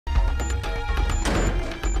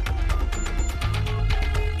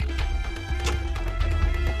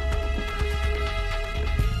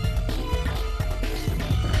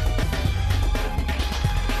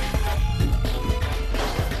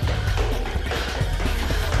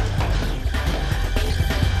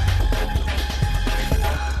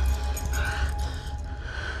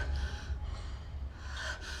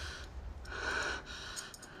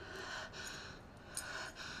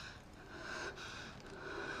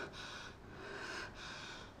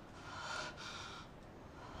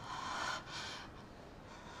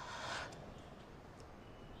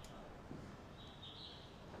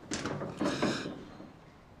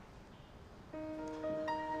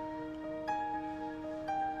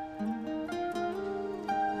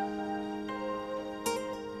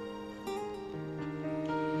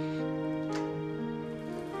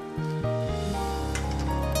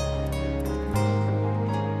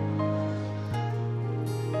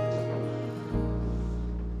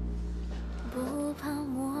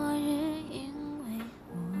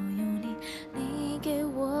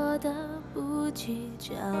起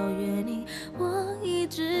教约你，我一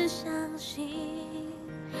直相信，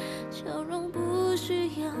笑容不需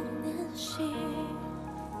要练习。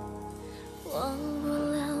忘不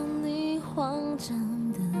了你慌张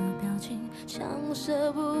的表情，像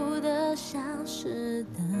舍不得消失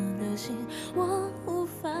的流星，我无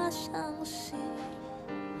法相信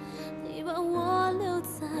你把我留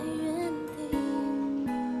在原地，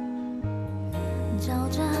叫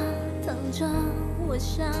着等着我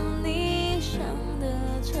想你想得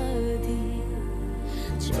彻底，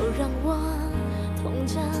就让我痛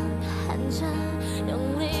着喊着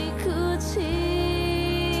用力哭泣，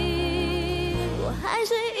我还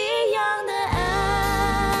是一样的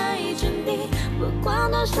爱着你，不管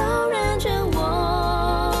多少人劝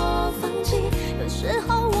我放弃，有时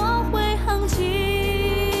候我会放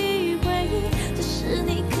弃回忆，这是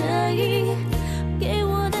你可以给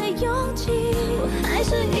我的勇气，我还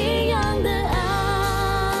是一样的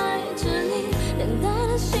爱着你，等待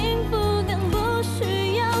的幸福更不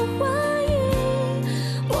需要怀疑，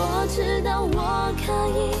我知道我可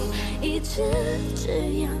以一直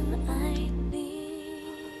这样爱你。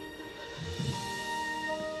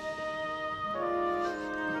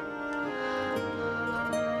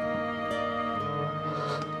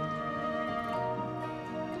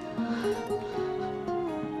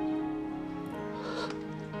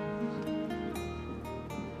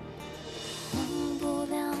忘不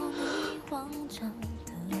了你慌张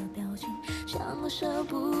的表情，像舍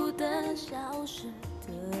不得消失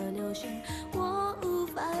的流星，我无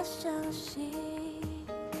法相信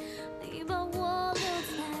你把我留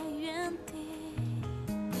在原地，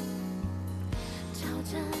叫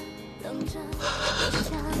着等着我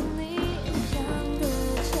想你想得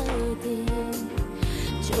彻底，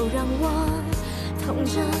就让我痛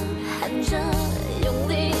着喊着用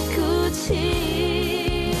力哭泣，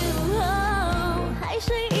还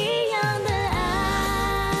是一样的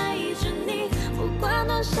爱着你，不管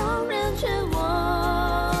多少人劝我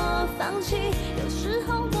放弃，有时候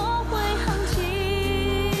我会放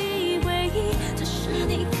弃回忆，这是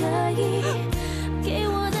你可以给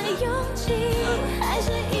我的勇气，还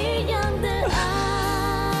是一样的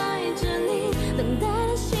爱着你，等待的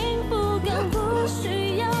幸福更不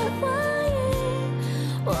需要怀疑，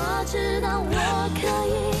我知道我可以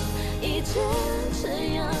一直这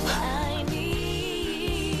样爱你。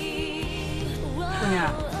姑娘，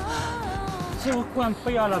这个罐不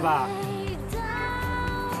要了吧？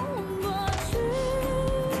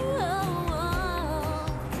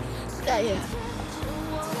大爷，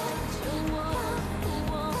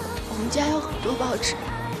我们家有很多报纸。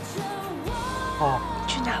哦，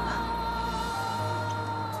去拿吧，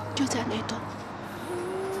就在那栋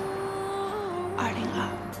202。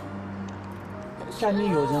家里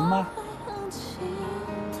有人吗？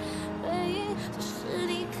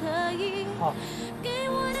好。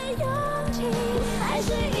还是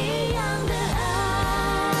一样的爱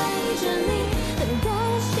着你，等待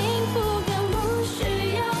的幸福更不需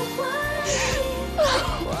要怀疑，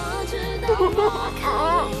我知道我可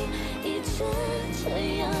以一直这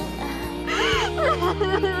样爱你，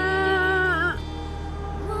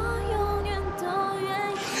我永远都愿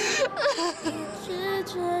意一直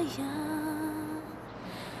这样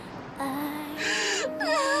爱你。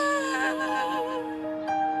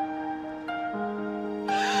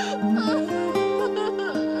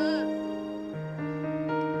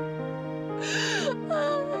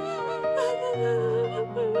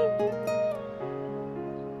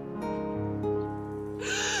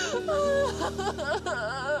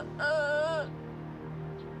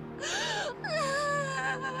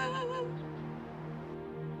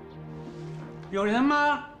有人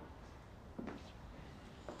吗？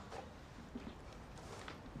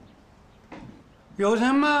有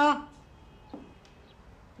人吗？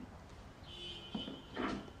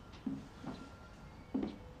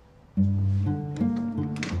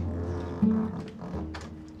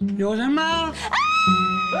有人吗？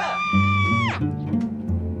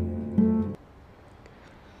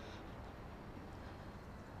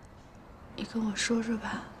你跟我说说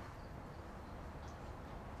吧，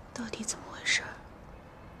到底怎么回事？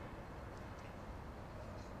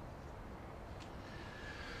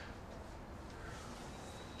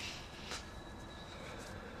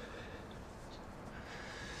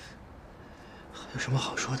有什么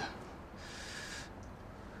好说的？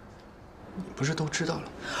你不是都知道了吗？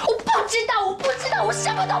我不知道，我不知道，我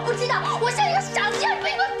什么都不知道，我像一个傻子一样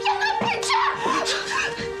被你们骗来骗去。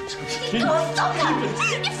你给我松开！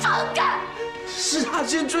你放开！是他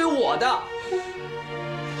先追我的，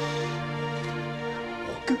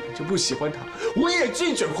我根本就不喜欢他，我也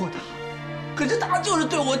拒绝过他，可是他就是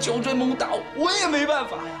对我穷追猛打，我也没办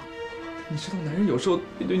法呀。你知道，男人有时候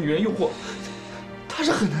面对女人诱惑，他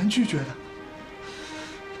是很难拒绝的。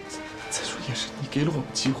再说，也是你给了我们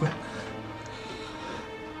机会。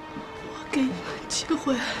我给你们机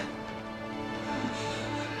会。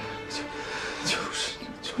就是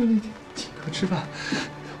那天请客吃饭，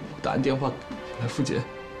我打完电话来复检，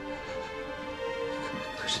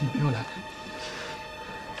可是你没有来，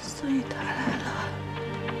所以他来了。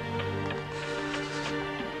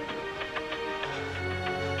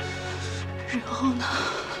然后呢？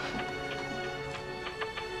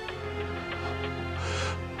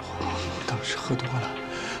我当时喝多了，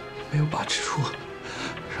没有把持住，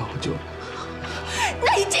然后就……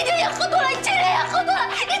那你今天也喝多了，你今天也喝多了，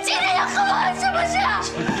你今天也喝多了，是不是？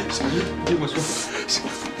小姨，你听我说，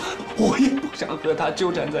我也不想和他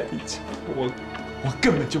纠缠在一起，我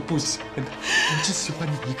根本就不喜欢他，我只喜欢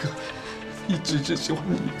你一个，一直只喜欢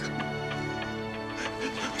你一个。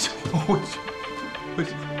小姨，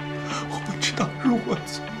我知道是我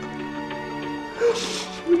错，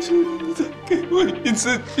我求你再给我一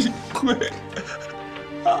次机会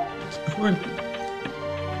啊！求你。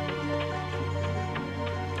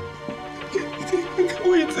给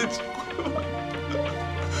我一次机会吧！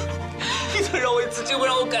你再让我一次机会，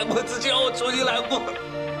让我改过自己，让我重新来过。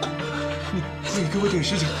你给我点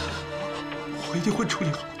时间，我一定会处理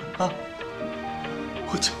好的啊！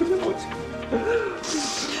我求你，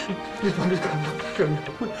你把这看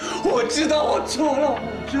我知道我错了，我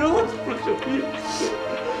知道我错了，小弟，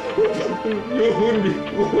有你，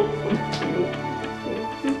我。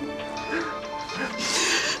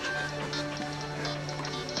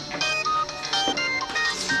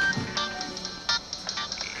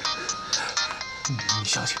你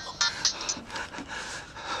小心我。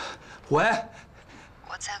喂。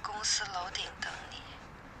我在公司楼顶等你。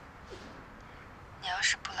你要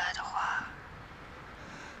是不来的话，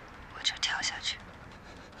我就跳下去。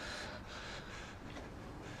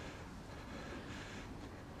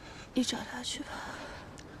你找他去吧。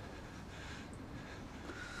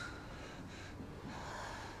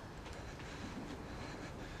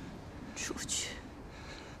出去。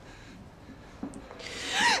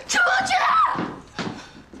出去！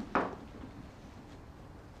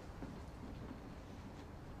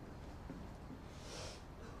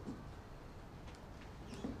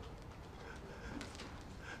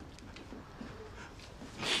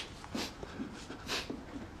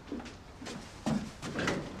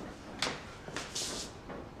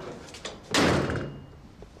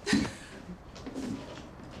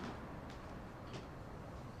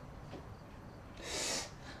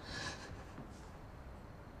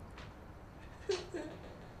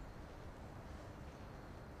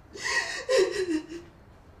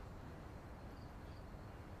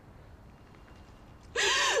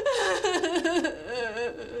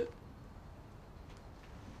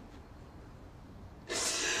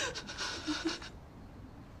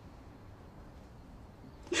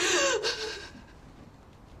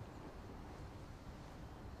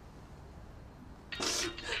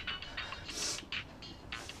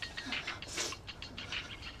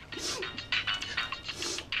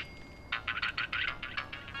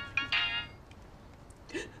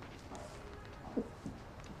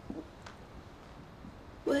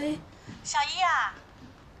喂，小姨呀，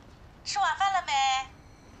吃晚饭了没？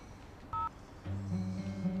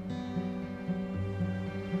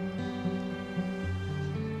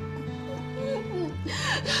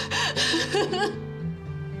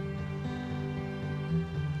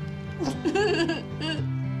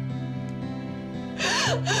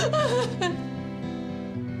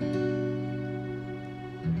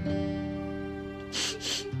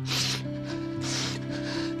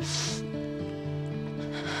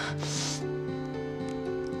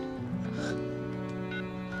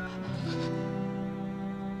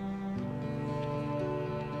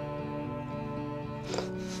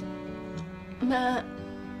妈，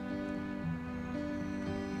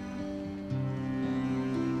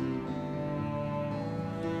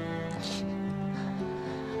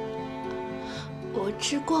我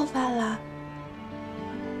吃过饭了，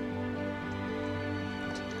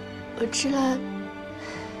我吃了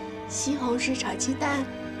西红柿炒鸡蛋、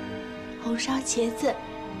红烧茄子，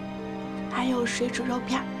还有水煮肉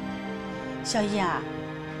片。小姨啊，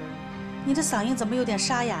你的嗓音怎么有点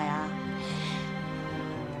沙哑呀？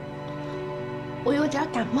我有点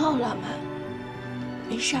感冒了，妈。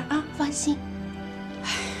没事啊，放心。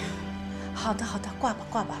好的好的，挂吧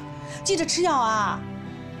挂吧，记着吃药啊。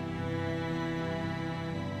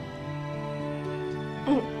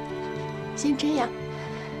先这样，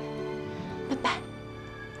拜拜。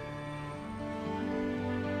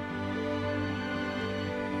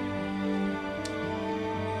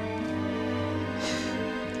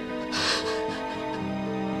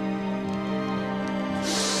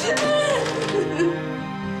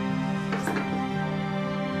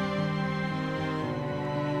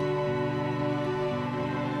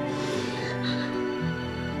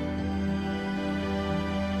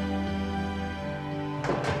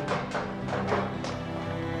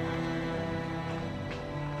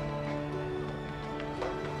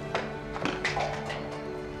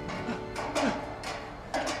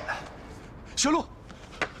小陆，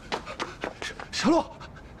小陆，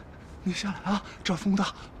你下来啊！这儿风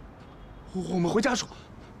大，我们回家说。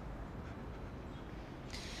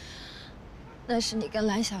那是你跟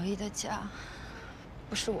蓝小艺的家，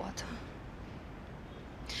不是我的。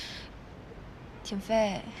田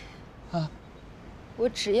飞，啊，我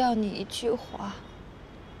只要你一句话，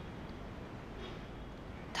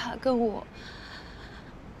他跟我，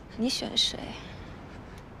你选谁？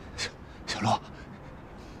小陆，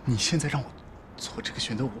你现在让我做这个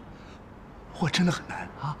选择，我真的很难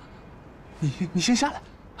啊！你先下来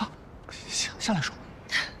啊，下来说。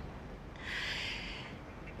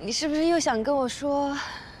你是不是又想跟我说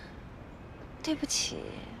对不起？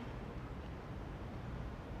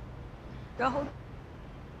然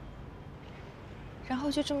后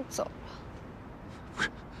就这么走了？不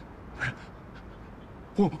是，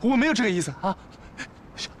我没有这个意思啊！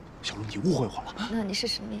小陆，你误会我了。那你是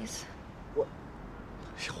什么意思？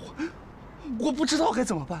我不知道该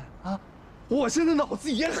怎么办啊！我现在脑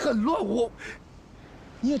子也很乱，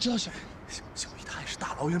你也知道小玉她也是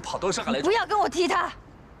大老远跑到上海来。不要跟我提他！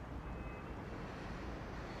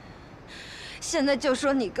现在就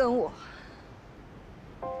说你跟我，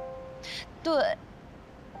对，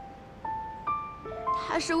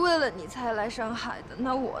他是为了你才来上海的，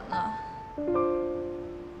那我呢？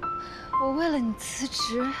我为了你辞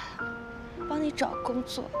职，帮你找工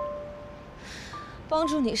作，帮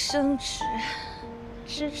助你升职，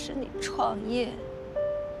支持你创业，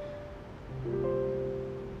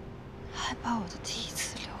还把我的第一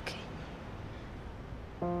次留给你。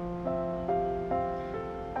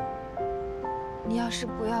你要是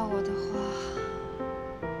不要我的话，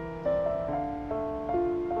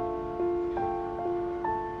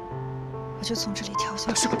我就从这里跳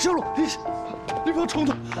下去。小陆，你不要冲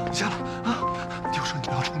动，下来啊！有事你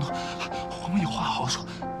不要冲动，我们有话好好说，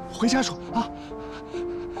回家说啊！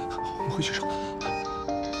我们回去说。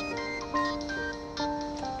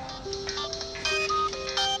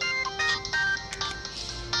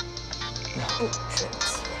不准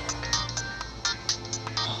接。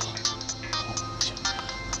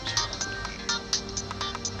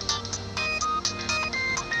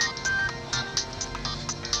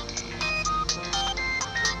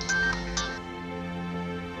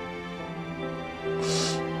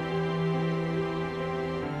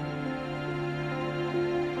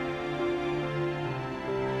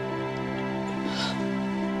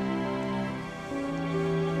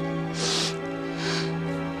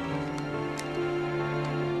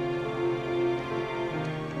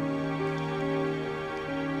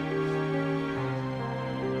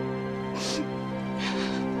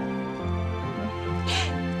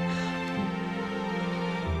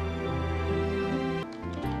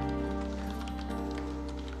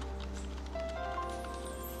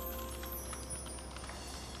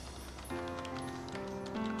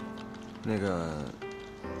那个，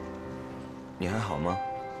你还好吗？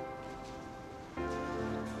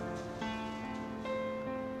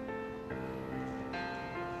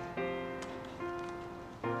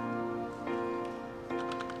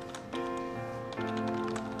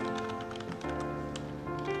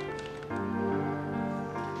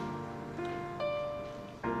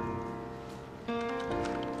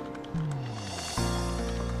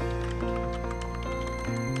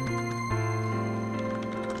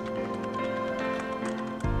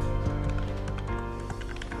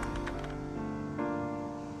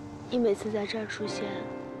你每次在这儿出现，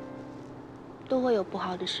都会有不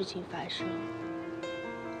好的事情发生。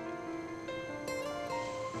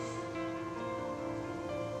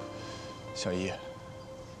小姨，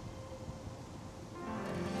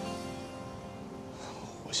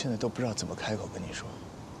我现在都不知道怎么开口跟你说。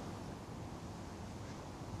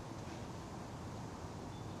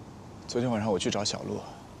昨天晚上我去找小陆，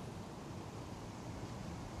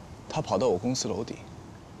他跑到我公司楼底。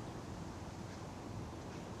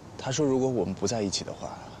他说：“如果我们不在一起的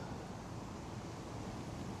话，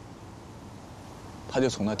他就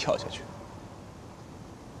从那跳下去。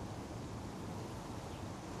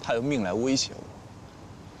他用命来威胁我。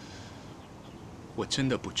我真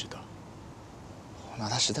的不知道，我拿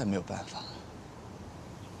他实在没有办法。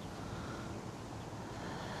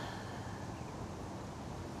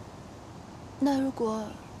那如果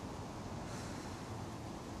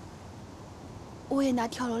我也拿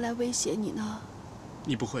跳楼来威胁你呢？”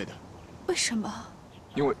你不会的。为什么？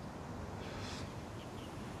因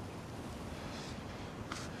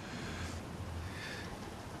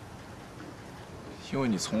为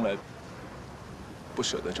你从来不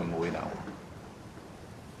舍得这么为难我。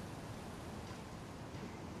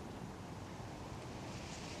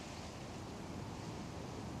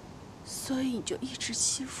所以你就一直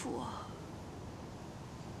欺负我。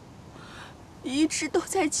你一直都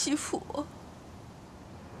在欺负我。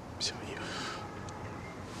小叶，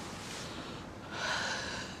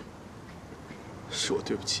是我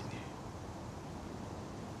对不起你。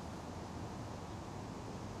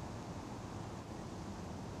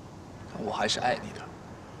但我还是爱你的。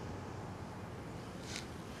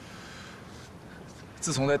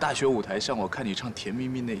自从在大学舞台上我看你唱《甜蜜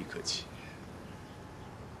蜜》那一刻起，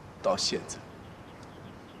到现在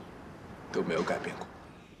都没有改变过。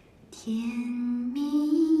甜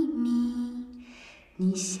蜜蜜，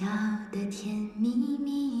你笑得甜蜜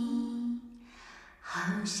蜜，好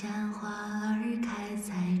像花儿开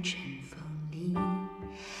在春风里，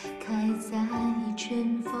开在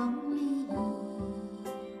春风里。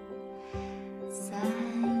在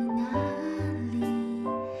哪里，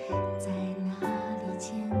在哪里见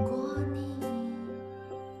过你？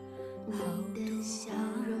你的笑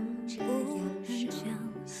容这样熟悉，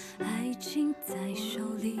爱情在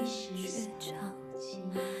手里却着急，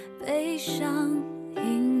悲伤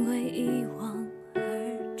因为遗忘而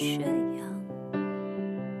缺氧。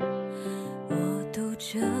我读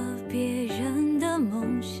着别人的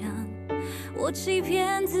梦想，我欺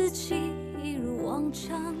骗自己一如往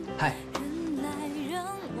常。嗨，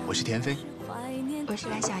我是田飞。我是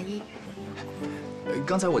赖小一。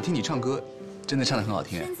刚才我听你唱歌，真的唱得很好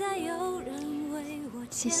听哎。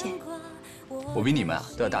谢谢。我比你们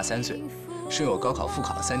都要大3岁，是因为我高考复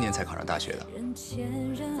考了3年才考上大学的。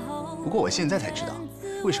不过我现在才知道，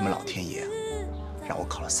为什么老天爷让我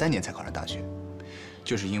考了3年才考上大学，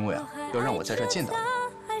就是因为要让我在这儿见到你。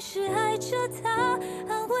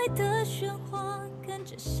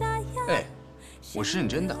哎，我是认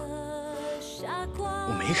真的，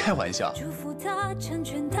我没开玩笑。祝福他，成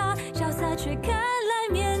全他，潇洒却看来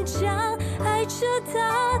勉强。爱着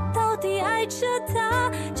他，到底爱着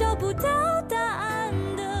他，找不到答案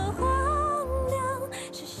的荒凉。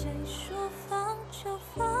是谁说放就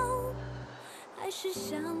放，还是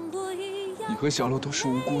像我一样？你和小鹿都是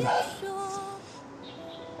无辜的，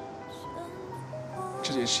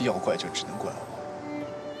这件事要怪就只能怪我。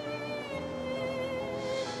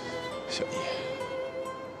小叶，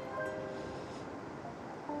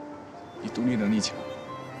你独立能力强，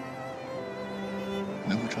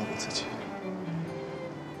能够照顾自己。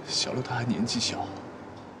小鹿他还年纪小，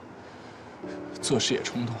做事也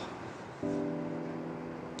冲动。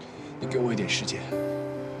你给我一点时间，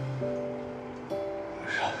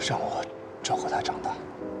让我照顾他长大。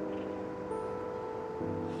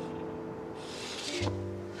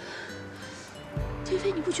天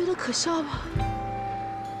飞，你不觉得可笑吗？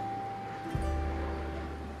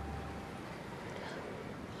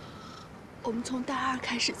我们从大2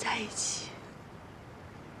开始在一起，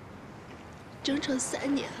整整3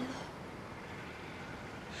年了，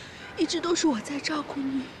一直都是我在照顾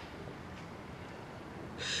你。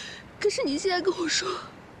可是你现在跟我说，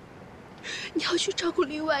你要去照顾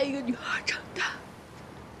另外一个女孩长大，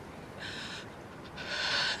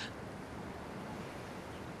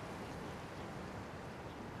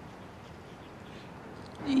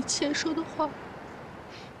你以前说的话，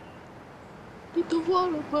你都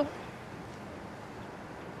忘了吗？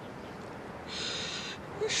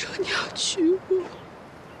你说你要娶我，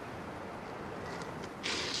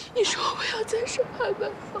你说我们要在上海买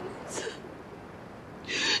房子，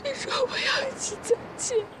你说我们要一起攒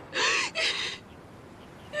钱，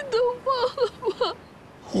你都忘了吗？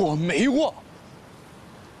我没忘。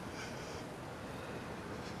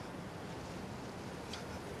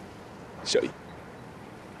小姨，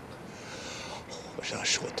我知道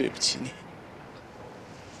是我对不起你，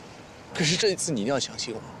可是这一次你一定要相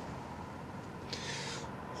信我。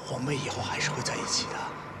我们以后还是会在一起的。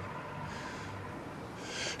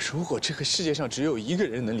如果这个世界上只有一个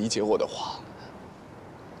人能理解我的话，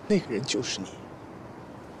那个人就是你。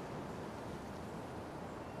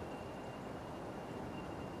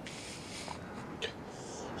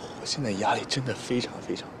我现在压力真的非常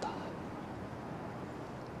非常大。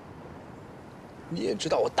你也知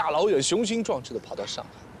道，我大老远雄心壮志的跑到上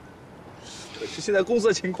海，可是现在公司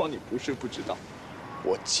的情况你不是不知道，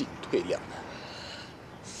我进退两难。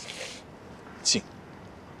进，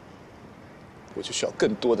我就需要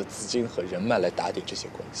更多的资金和人脉来打点这些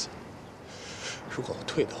关系。如果我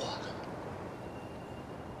退的话，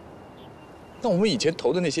那我们以前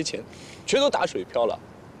投的那些钱，全都打水漂了。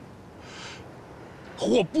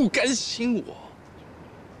我不甘心，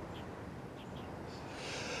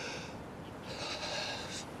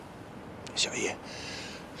小叶，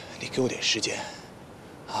你给我点时间，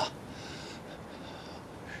啊，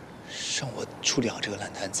让我处理好这个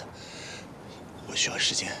烂摊子。我需要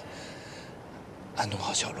时间安顿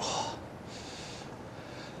好小鹿。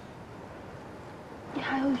你还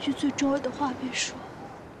还有一句最重要的话没说，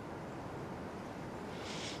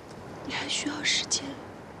你还需要时间，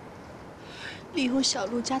利用小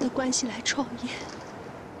陆家的关系来创业，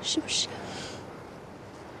是不是？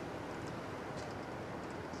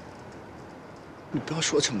你不要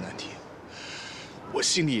说这么难听，我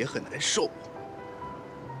心里也很难受。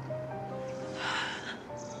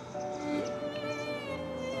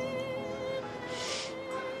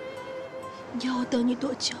你要我等你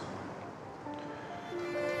多久？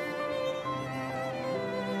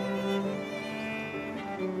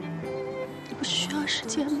你不是需要时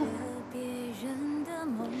间吗？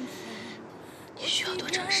你需要多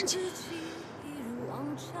长时间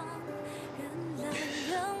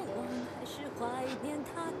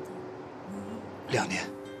？2年。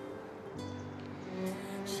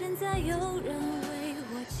现在有人为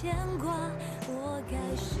我牵挂，我该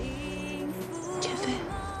幸福减肥，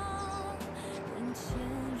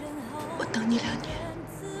我等你2年。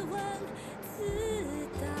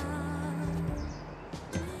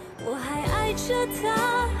我还爱着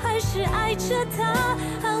他，还是爱着他？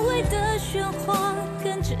安慰的喧哗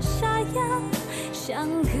跟着沙哑，像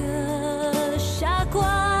个傻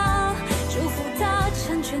瓜。祝福他，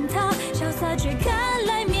成全他，潇洒却看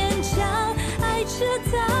来勉强。爱着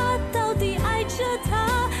他，到底爱着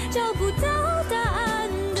他，找不到答案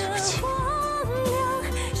的荒凉。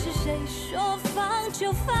是谁说放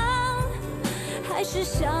就放，还是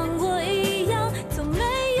像我一样，从没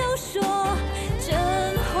有说真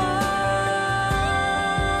话？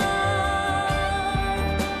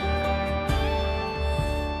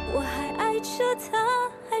我还爱着他，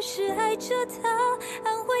还是爱着他？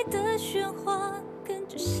安慰的喧哗跟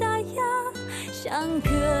着沙哑，像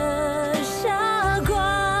个傻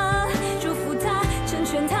瓜。祝福他，成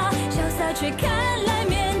全他，潇洒却看来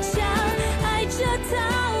勉强。爱着他，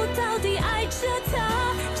到底爱着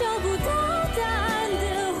他，找不到答案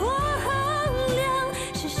的荒凉。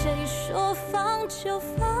是谁说放就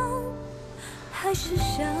放，还是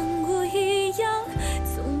像我一样，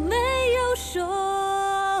从没有说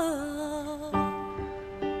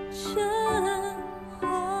真话？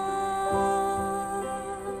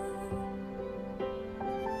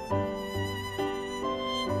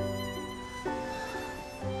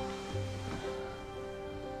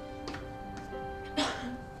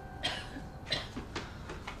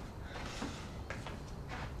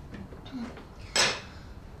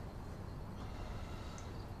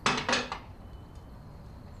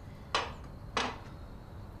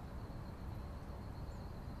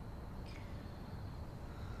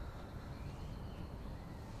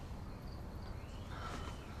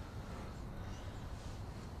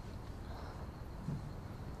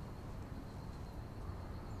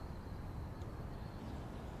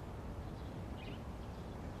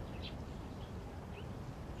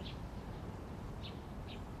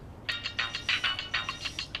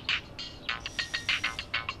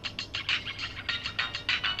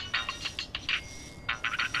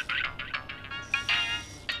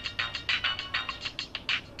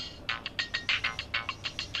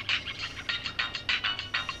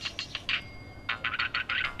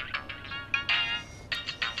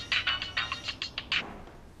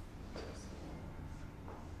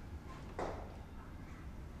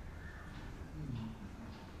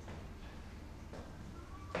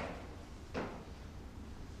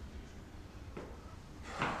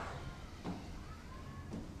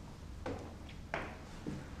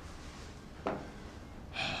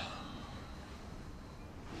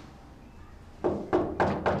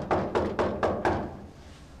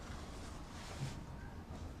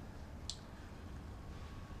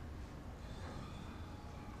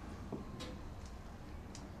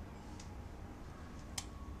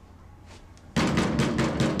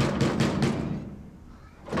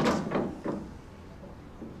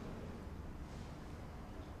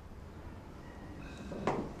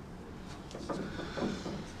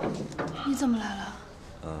你怎么来了？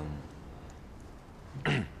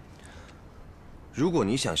如果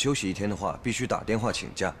你想休息1天的话，必须打电话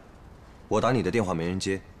请假。我打你的电话没人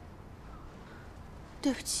接。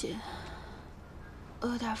对不起，我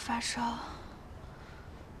有点发烧，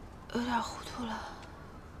有点糊涂了。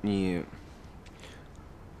你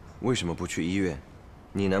为什么不去医院？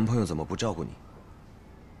你男朋友怎么不照顾你？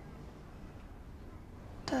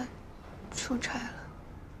他出差了。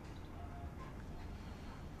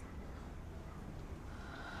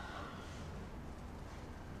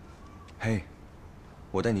嘿，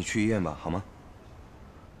我带你去医院吧，好吗？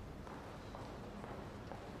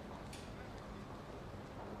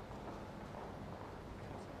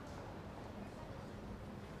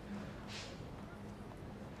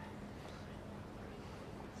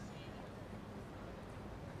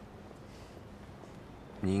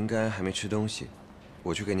你应该还没吃东西，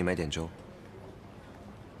我去给你买点粥。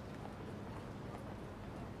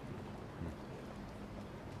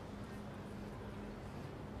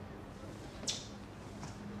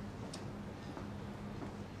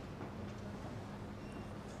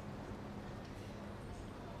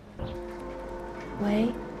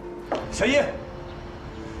喂，小叶，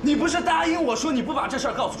你不是答应我说你不把这事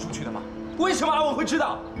儿告诉出去的吗？为什么阿文会知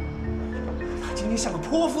道？他今天像个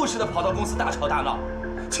泼妇似的跑到公司大吵大闹，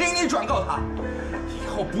请你转告他，以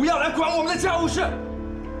后不要来管我们的家务事。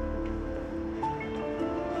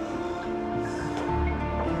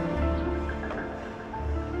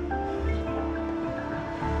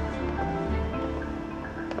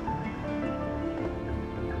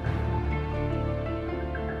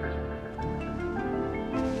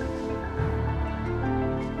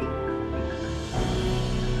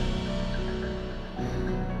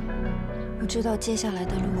我知道接下来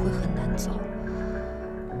的路会很难走，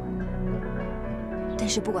但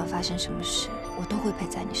是不管发生什么事，我都会陪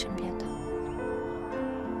在你身边的。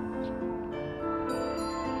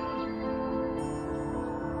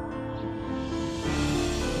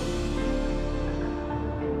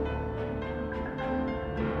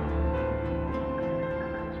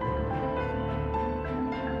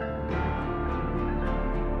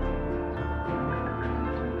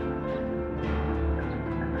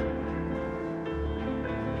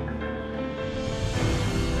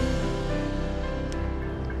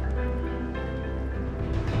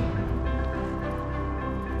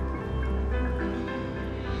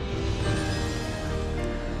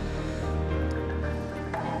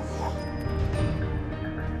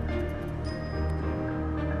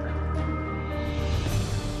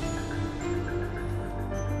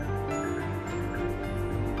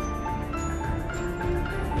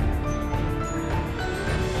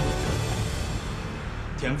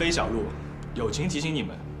田飞小路，友情提醒你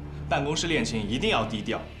们，办公室恋情一定要低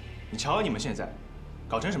调。你瞧瞧你们现在，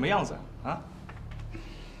搞成什么样子啊？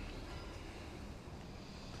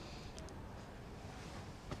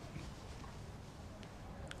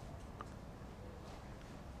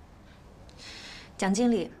蒋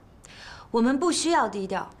经理，我们不需要低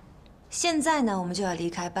调。现在呢，我们就要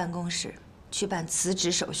离开办公室，去办辞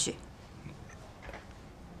职手续。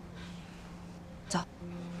走。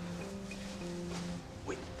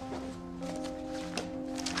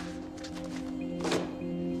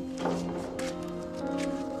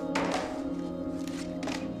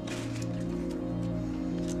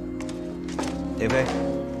田飞，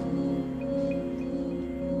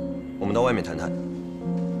我们到外面谈谈。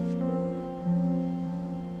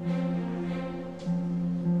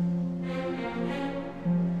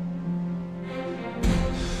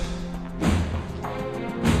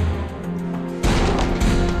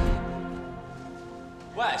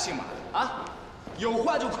喂，姓马的啊，有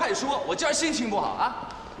话就快说，我今儿心情不好啊，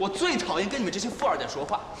我最讨厌跟你们这些富二代说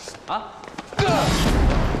话啊。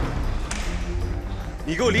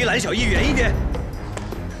你给我离蓝小艺远一点！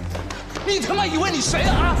你他妈以为你谁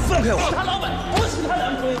啊？放开我！他老板不是他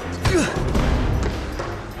两腿。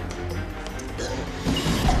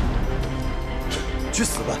去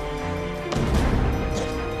死吧！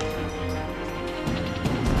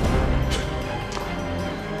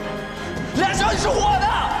蓝小艺是我的。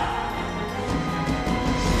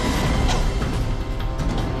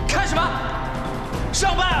看什么？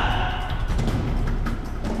上班！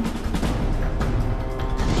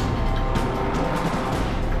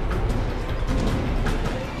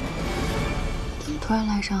突然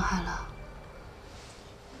来上海了，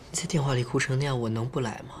你在电话里哭成那样，我能不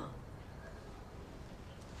来吗？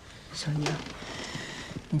小艺，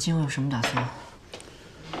你今后有什么打算？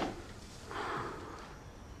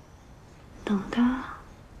等他，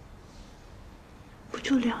不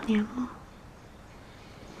就2年吗？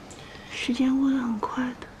时间过得很快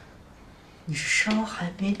的。你是伤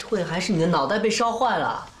还没退，还是你的脑袋被烧坏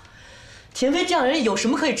了？田飞这样的人有什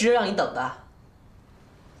么可以值得让你等的？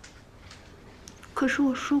可是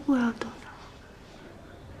我说过要等的。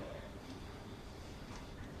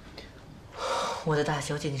我的大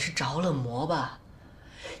小姐，你是着了魔吧？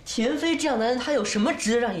田飞这样的人，他有什么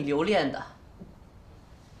值得让你留恋的？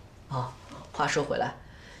啊，话说回来，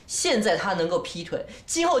现在他能够劈腿，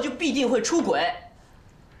今后就必定会出轨。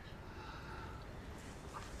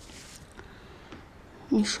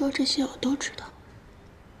你说这些我都知道，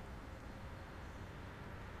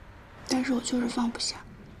但是我就是放不下。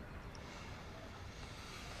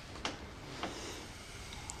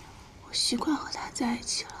我习惯和他在一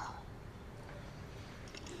起了，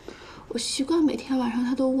我习惯每天晚上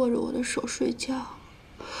他都握着我的手睡觉，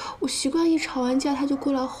我习惯一吵完架他就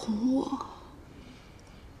过来哄我。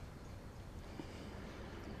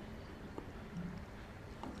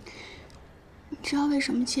你知道为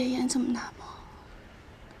什么戒烟这么难吗？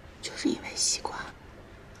就是因为习惯。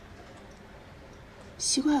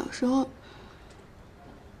习惯有时候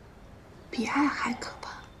比爱还可怕。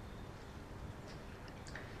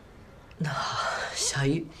那小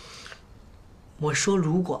姨，我说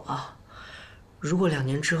如果啊，如果2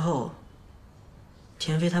年之后，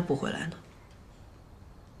田飞他不回来呢，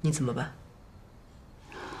你怎么办？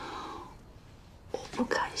我不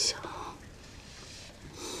敢想。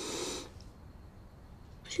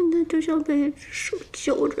现在就像被一只手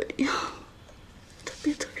揪着一样，特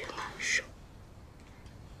别难受。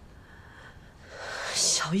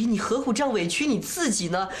小姨，你何苦这样委屈你自己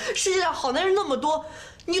呢？世界上好男人那么多，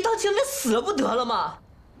你就当田飞死了不得了吗？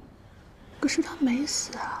可是他没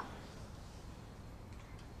死啊。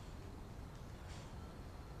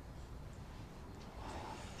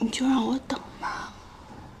你就让我等吧，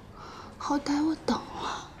好歹我等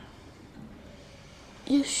了，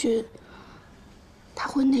也许他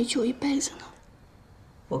会内疚一辈子呢。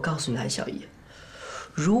我告诉你，韩小姨，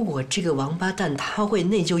如果这个王八蛋他会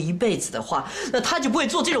内疚一辈子的话，那他就不会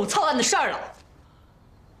做这种操蛋的事儿了。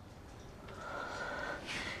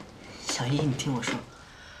小姨，你听我说，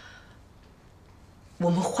我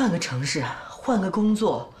们换个城市，换个工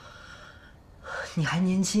作，你还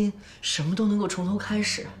年轻，什么都能够从头开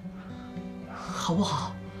始，好不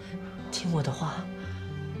好？听我的话。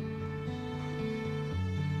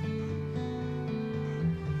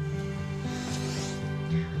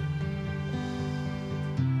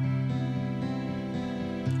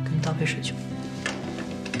给你倒杯水去。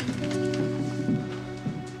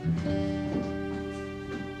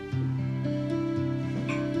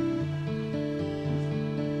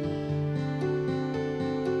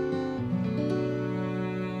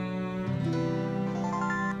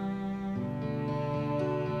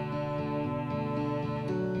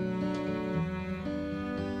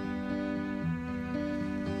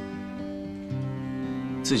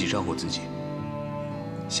自己照顾自己，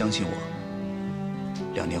相信我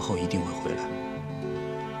，2年后一定会回来。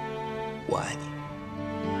我爱你。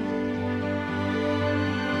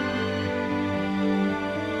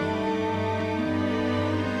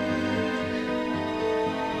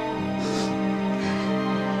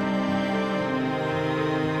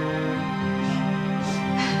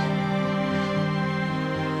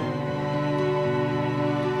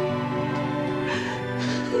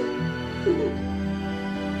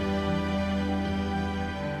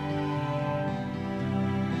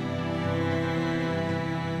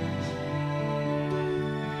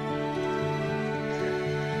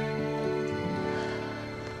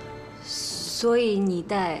所以你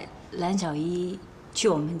带蓝小一去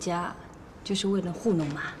我们家，就是为了糊弄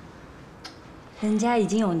妈？人家已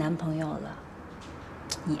经有男朋友了，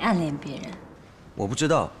你暗恋别人？我不知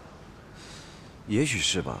道，也许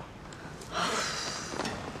是吧。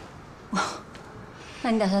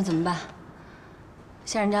那你打算怎么办？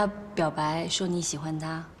向人家表白说你喜欢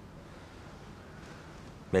他？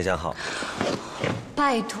没想好。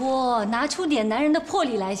拜托，拿出点男人的魄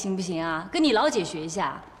力来行不行啊？跟你老姐学一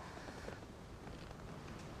下。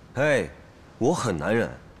嘿，我很男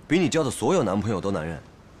人，比你交的所有男朋友都男人。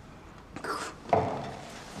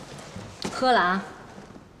喝了啊，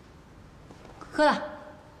喝了。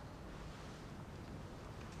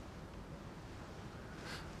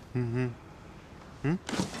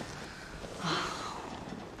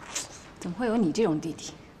怎么会有你这种弟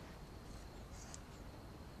弟？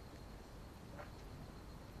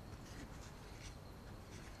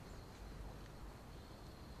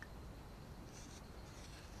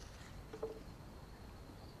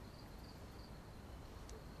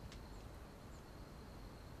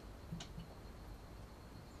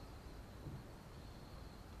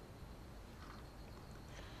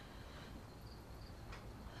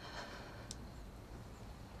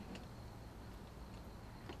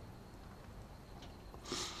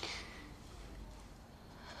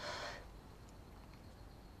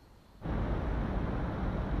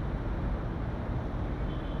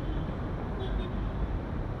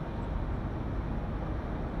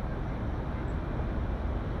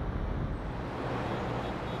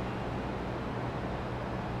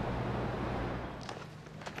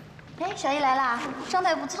哎，小姨来啦，状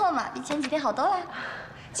态不错嘛，比前几天好多了。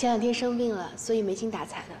前2天生病了，所以没精打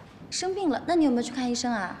采的。生病了？那你有没有去看医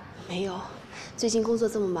生啊？没有，最近工作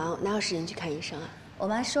这么忙，哪有时间去看医生啊？我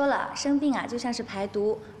妈说了，生病啊就像是排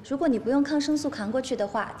毒，如果你不用抗生素扛过去的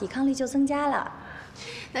话，抵抗力就增加了。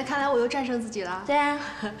那看来我又战胜自己了。对啊，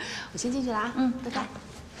我先进去了啊。拜拜。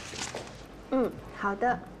好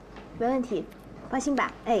的，没问题，放心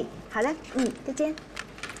吧。哎，好的，再见。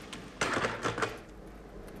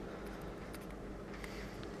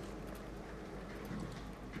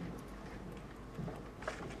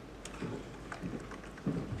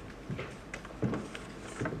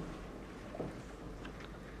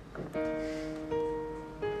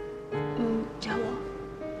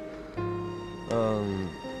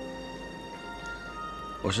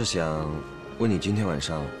我是想问你今天晚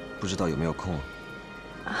上不知道有没有空？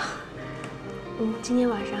今天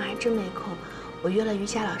晚上还真没空，我约了瑜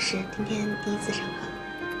伽老师，今天第一次上课。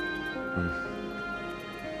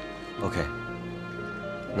OK，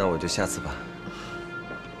 那我就下次吧。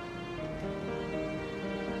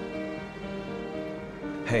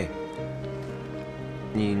嘿，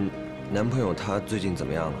你男朋友他最近怎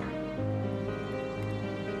么样了？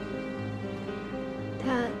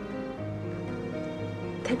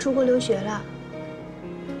他出国留学了，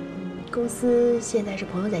公司现在是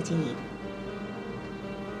朋友在经营。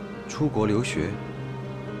出国留学？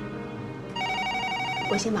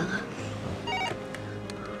我先忙啊。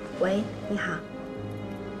喂，你好，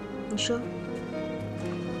你说。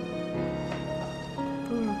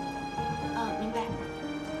明白。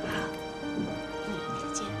好，再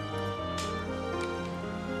见。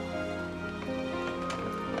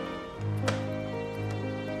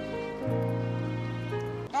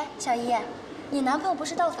哎，小姨，你男朋友不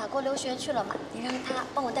是到法国留学去了吗？你让他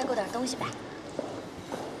帮我代购点东西吧。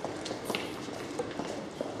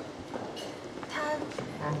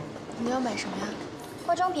你要买什么呀？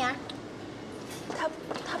化妆品啊。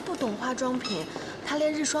他不懂化妆品，他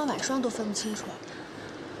连日霜晚霜都分不清楚。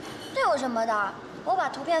这有什么的？我把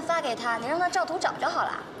图片发给他，你让他照图找就好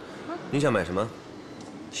了。你想买什么？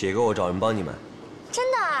写给我，找人帮你买。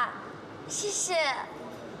真的啊？谢谢。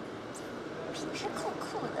平时酷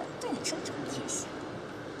酷的，对女生这么贴心。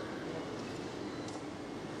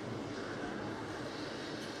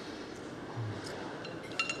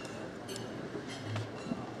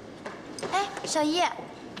哎，小姨，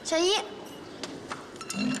小姨。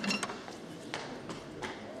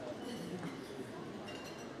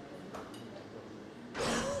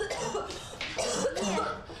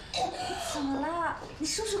怎么了？你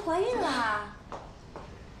是不是怀孕了？啊？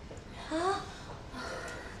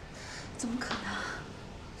怎么可能？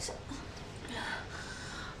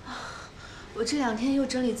我这2天又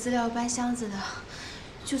整理资料、搬箱子的，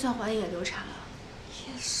就算怀孕也流产了。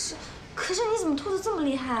也是，可是你怎么吐得这么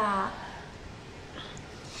厉害啊？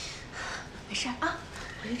没事啊，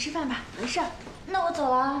回去吃饭吧，没事。那我走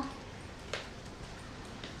了。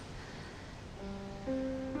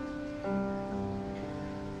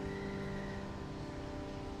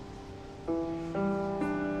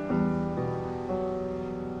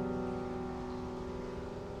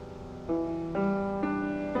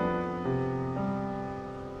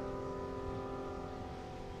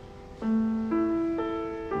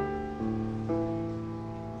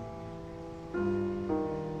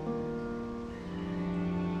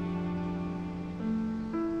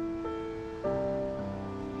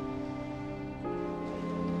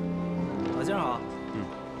老先生好。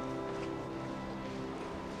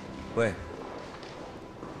喂，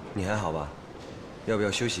你还好吧？要不要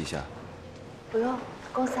休息一下？不用，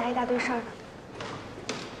公司还一大堆事儿呢。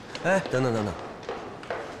哎，等等等等，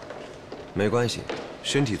没关系，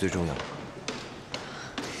身体最重要。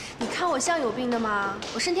你看我像有病的吗？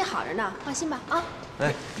我身体好着呢，放心吧啊。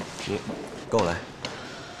哎，你跟我来。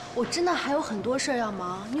我真的还有很多事儿要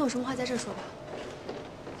忙，你有什么话在这说吧。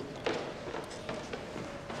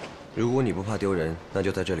如果你不怕丢人，那就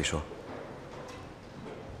在这里说。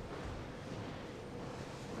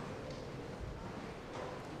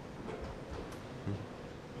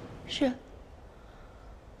是，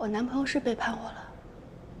我男朋友是背叛我了，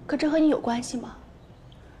可这和你有关系吗？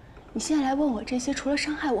你现在来问我这些，除了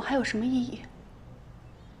伤害我，还有什么意义？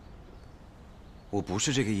我不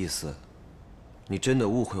是这个意思，你真的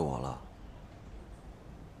误会我了。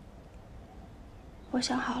我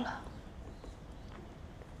想好了，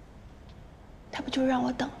他不就让我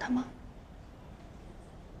等他吗？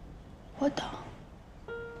我等，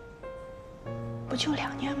不就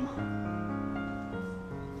2年吗？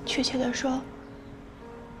确切的说，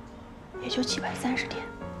也就730天。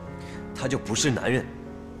他就不是男人，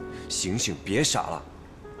醒醒，别傻了，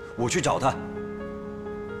我去找他。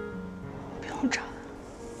不用找，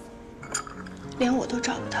连我都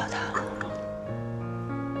找不到他了。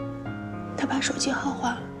他把手机号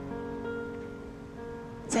换了。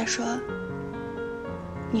再说，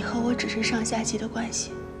你和我只是上下级的关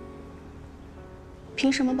系，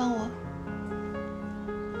凭什么帮我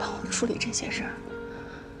处理这些事儿？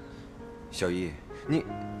小易，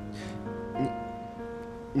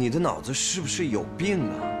你的脑子是不是有病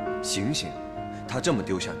啊？醒醒！他这么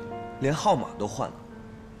丢下你，连号码都换了，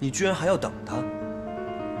你居然还要等他？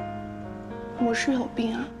我是有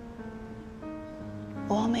病啊！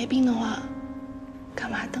我要没病的话，干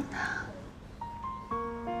嘛等他？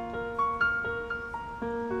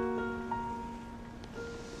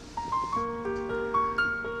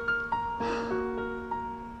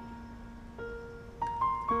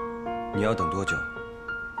你要等多久？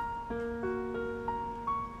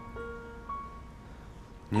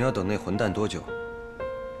你要等那混蛋多久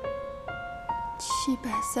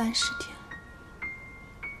？730天，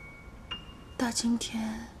到今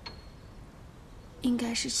天应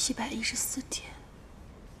该是714天。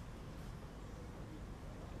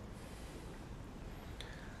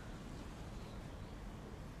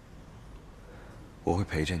我会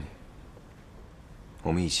陪着你，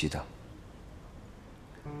我们一起等。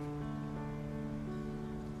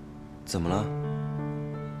怎么了？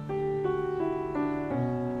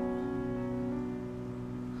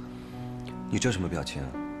你这什么表情啊？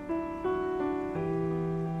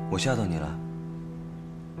我吓到你了？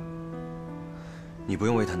你不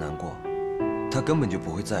用为他难过，他根本就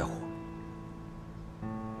不会在乎。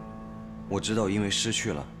我知道，因为失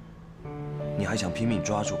去了，你还想拼命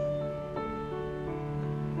抓住。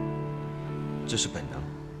这是本能。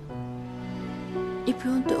你不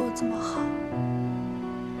用对我这么好。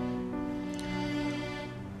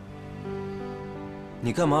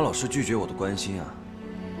你干嘛老是拒绝我的关心啊？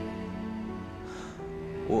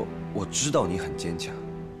我知道你很坚强，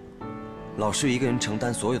老是一个人承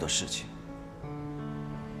担所有的事情，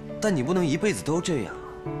但你不能一辈子都这样啊！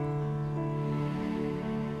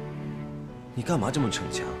你干嘛这么逞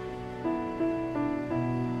强？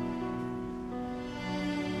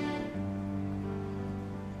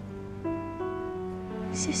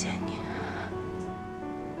谢谢你，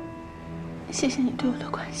谢谢你对我的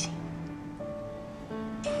关心。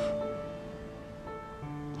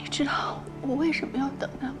你知道我为什么要等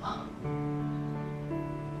他吗？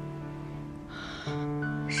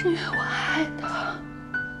是因为我爱他，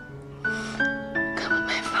根本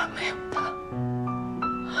没法没有他。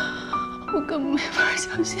我根本没法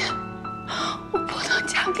相信，我不能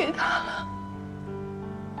嫁给他了。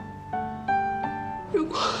如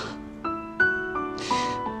果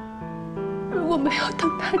没有等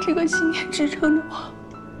他这个信念支撑着我，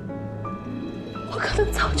我可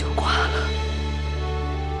能早就挂了。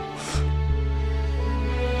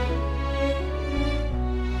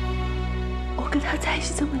我跟他在一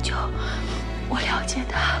起这么久，我了解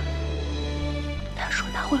他。他说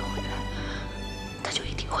他会回来，他就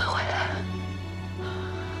一定会回来。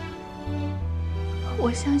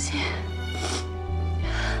我相信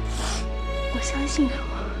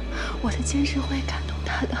我的坚持会感动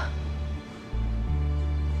他的。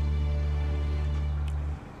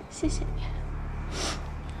谢谢你，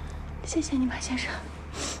谢谢你，马先生。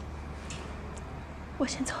我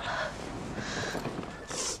先走了。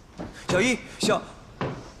小一，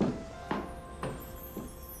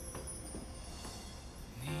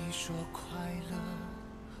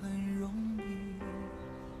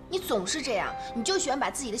你总是这样，你就喜欢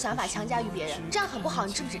把自己的想法强加于别人，这样很不好，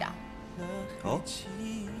你知不知道？哦。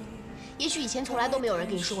也许以前从来都没有人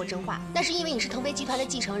跟你说过真话，那是因为你是腾飞集团的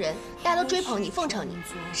继承人，大家都追捧你、奉承你，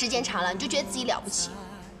时间长了你就觉得自己了不起。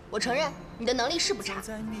我承认你的能力是不差，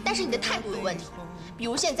但是你的态度有问题。比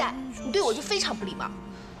如现在你对我就非常不礼貌。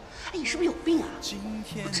哎，你是不是有病啊？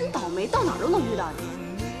我真倒霉，到哪儿都能遇到你。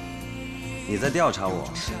你在调查我？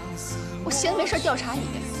我闲着没事调查你。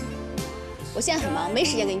我现在很忙，没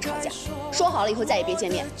时间跟你吵架。说好了以后再也别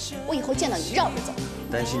见面，我以后见到你绕着走。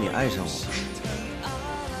担心你爱上我。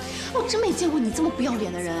我真没见过你这么不要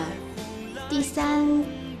脸的人。第3，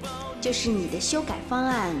就是你的修改方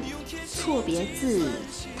案错别字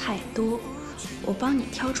太多，我帮你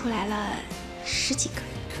挑出来了10几个。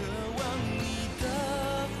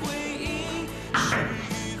啊！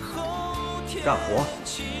干活。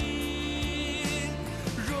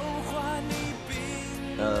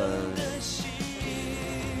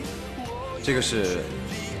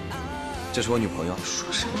这是我女朋友。说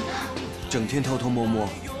什么呢？整天偷偷摸摸，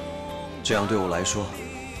这样对我来说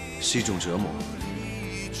是一种折磨。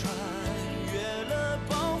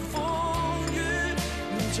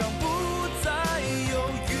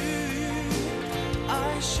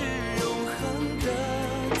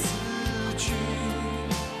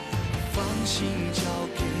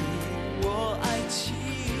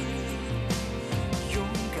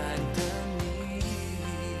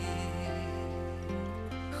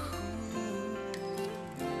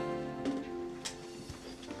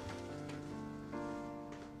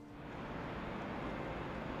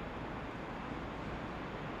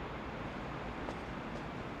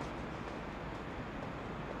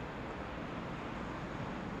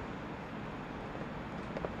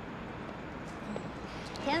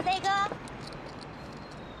田飞哥，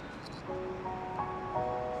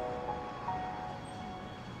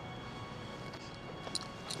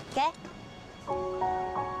给。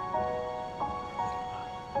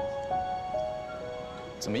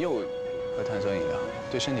怎么又喝碳酸饮料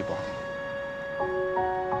对身体不好。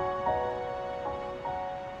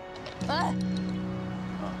哎，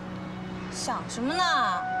想什么呢？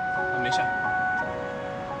没事。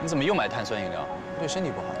你怎么又买碳酸饮料？对身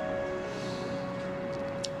体不好。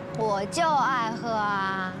我就爱喝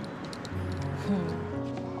啊。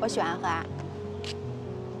我喜欢喝啊。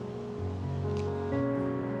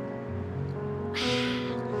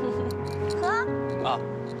喝。啊。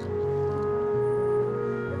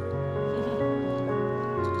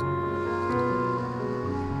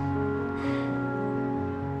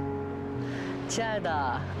亲爱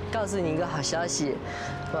的，告诉你一个好消息，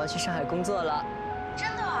我要去上海工作了。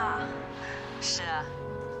真的啊？是啊。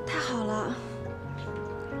太好了，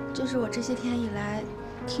这是我这些天以来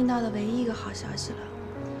听到的唯一一个好消息了。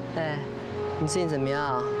哎，你最近怎么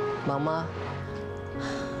样？忙吗？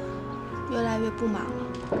越来越不忙了。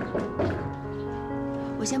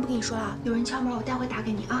我先不跟你说了，有人敲门，我待会打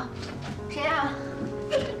给你啊。谁呀？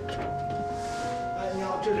哎，你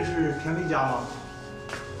好，这里是田飞家吗？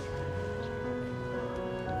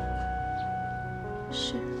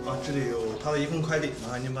是。啊，这里有他的一份快递，麻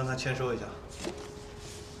烦您帮他签收一下。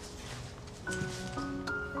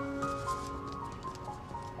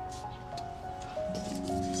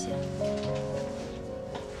谢谢。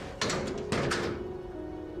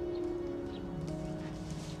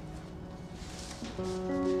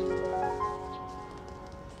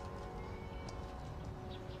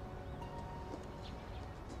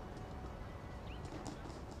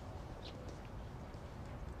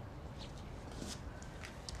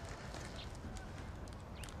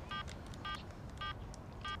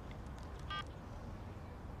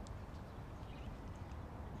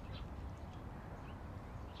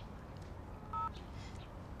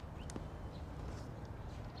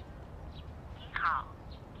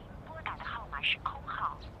是空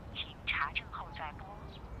号，请查证后再拨。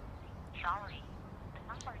Sorry, the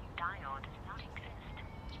number you dialed does not exist.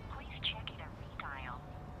 Please check it and redial.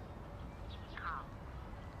 您好，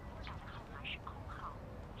拨打的号码是空号，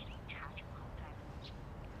请查证后再拨。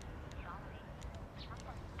Sorry, the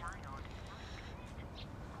number you dialed does not exist.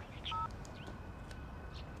 Please check.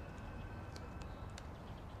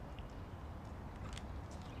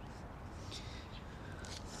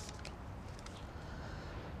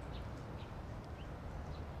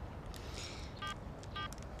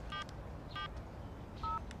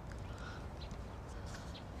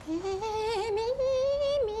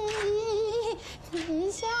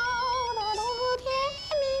 你笑得多甜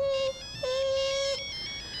蜜。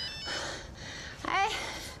哎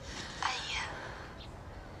呀，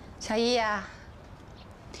小姨呀，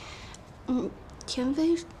田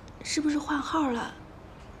飞是不是换号了？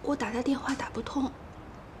我打他电话打不通。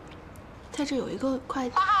在这有一个快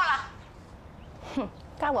递。换号了。哼，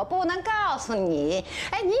但我不能告诉你。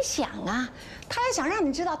哎，你想啊，他要想让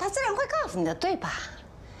你知道，他自然会告诉你的，对吧？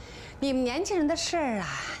你们年轻人的事儿啊，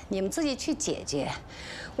你们自己去解决。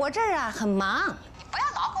我这儿啊很忙，你不要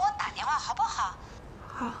老给我打电话，好不好？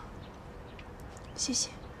好，谢谢。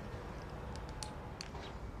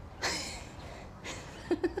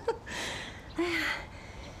哎呀，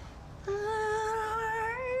儿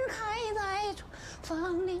还在厨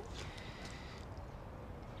房里。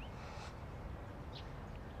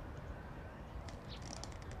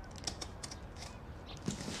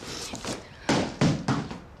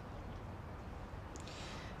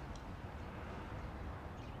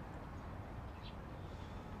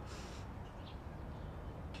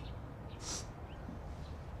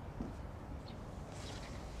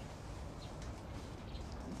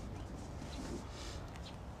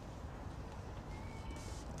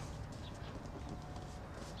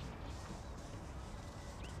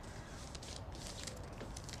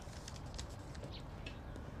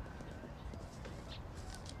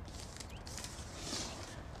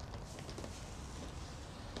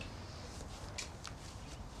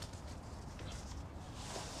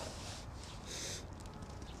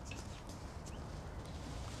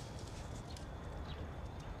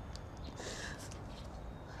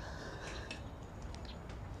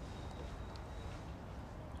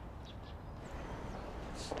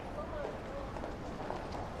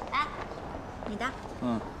你的。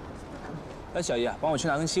哎，小姨，帮我去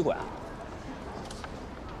拿根吸管。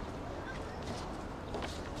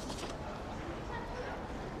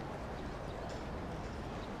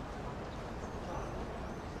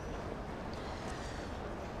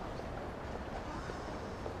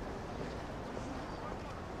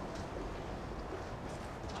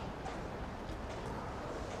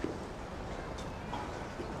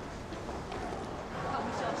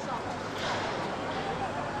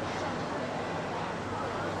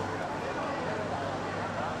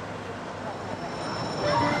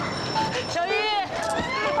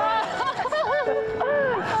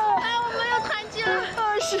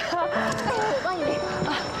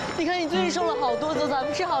你看你最近瘦了好多，走，咱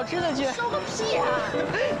们吃好吃的去。瘦个屁啊！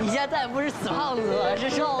你现在再也不是死胖子了，是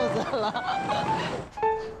瘦子了。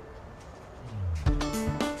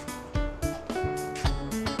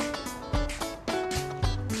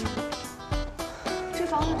这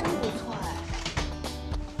房子真不错哎，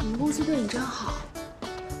你们公司对你真好。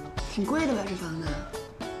挺贵的吧这房子？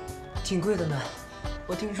挺贵的呢，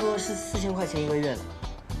我听说是4000块钱一个月呢。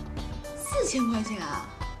4000块钱啊？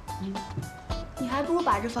你还不如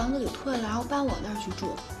把这房子给退了，然后搬我那儿去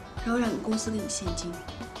住，然后让你们公司给你现金。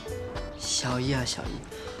小姨啊，小姨，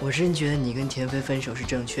我真觉得你跟田飞分手是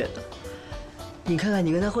正确的。你看看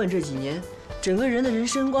你跟他混这几年，整个人的人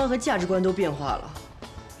生观和价值观都变化了。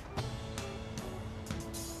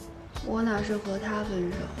我哪是和他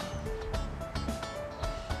分手？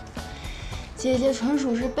姐姐纯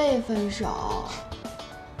属是被分手。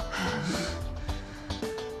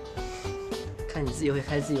看你自己会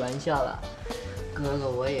开自己玩笑了，哥哥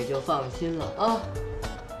我也就放心了啊。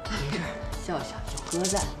没事，笑笑有哥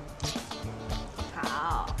在。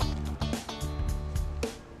好。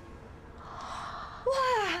哇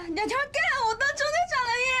，2条干，我当中队长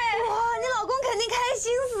了耶！哇，你老公肯定开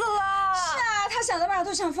心死了。是啊，他想的马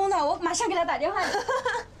都想疯的，我马上给他打电话。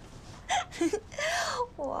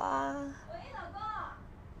哇。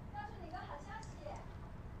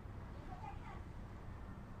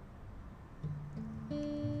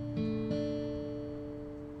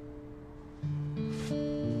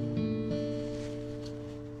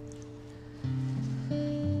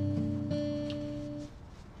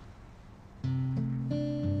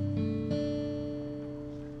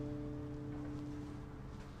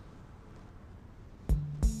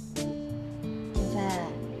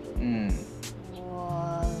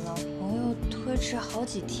是好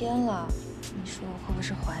几天了，你说我会不会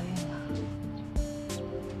是怀孕了？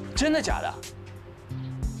真的假的？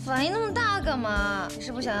反应那么大干嘛？你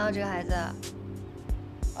是不想要这个孩子？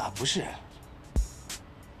啊，不是，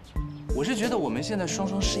我是觉得我们现在双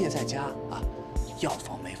双失业在家啊，要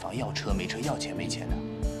房没房，要车没车，要钱没钱的。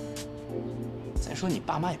再说你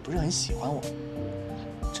爸妈也不是很喜欢我，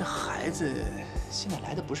这孩子现在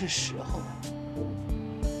来的不是时候。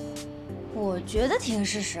我觉得挺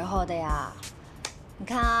是时候的呀。你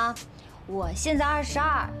看啊，我现在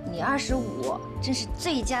22，你25，正是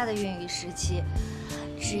最佳的孕育时期。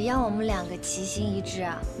只要我们2个齐心一致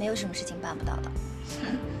啊，没有什么事情办不到的。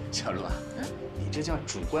小璐啊，你这叫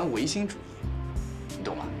主观唯心主义，你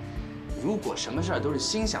懂吗？如果什么事儿都是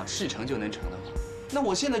心想事成就能成的话，那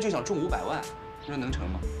我现在就想中500万，你说能成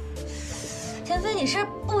吗？田飞，你是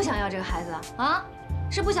不想要这个孩子啊？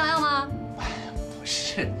是不想要吗？不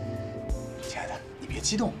是，亲爱的，你别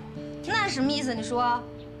激动。那什么意思？你说。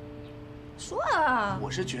说啊。我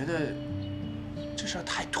是觉得这事儿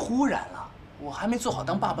太突然了，我还没做好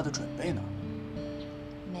当爸爸的准备呢。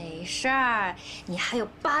没事儿，你还有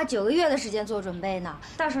8、9个月的时间做准备呢。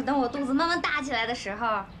到时候等我肚子慢慢大起来的时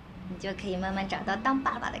候，你就可以慢慢找到当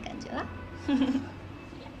爸爸的感觉了。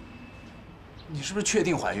你是不是确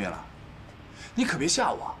定怀孕了？你可别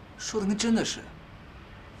吓我，说的跟真的似的。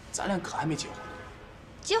咱俩可还没结婚。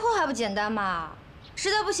结婚还不简单吗？实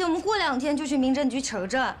在不行，我们过2天就去民政局取个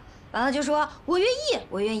证，完了就说我愿意，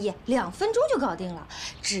我愿意，2分钟就搞定了。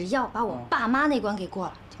只要把我爸妈那关给过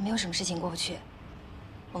了，就没有什么事情过不去。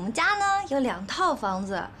我们家呢有2套房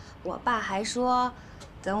子，我爸还说，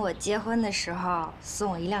等我结婚的时候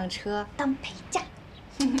送我1辆车当陪嫁。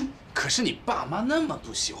可是你爸妈那么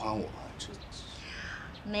不喜欢我，这……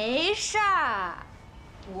没事儿，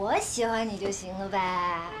我喜欢你就行了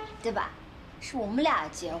呗，对吧？是我们俩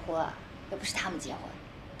结婚，又不是他们结婚，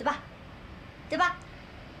对吧？对吧？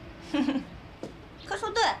快说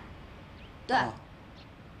对，对。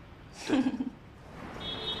对。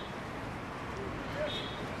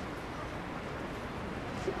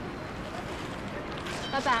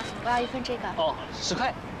老板，我要1份这个。哦，10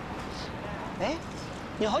块。哎，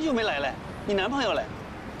你好久没来了，你男朋友嘞？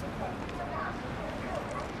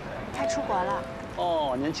他出国了。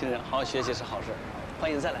哦，年轻人好好学习是好事，欢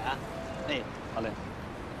迎再来啊。哎，好嘞。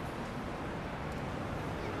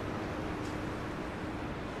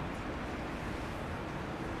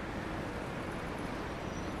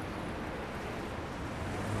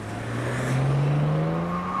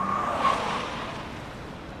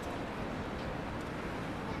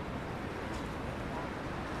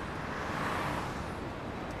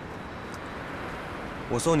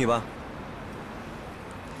我送你吧。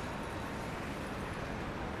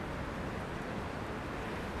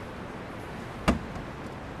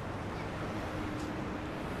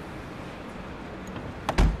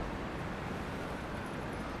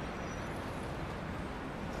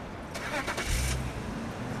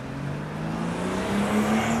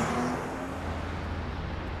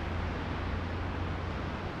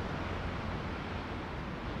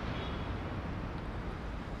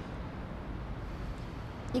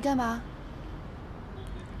你干嘛？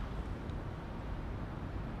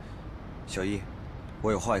小易，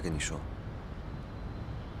我有话要跟你说。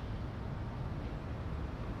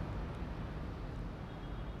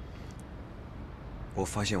我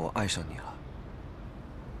发现我爱上你了。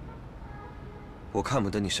我看不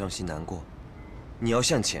得你伤心难过，你要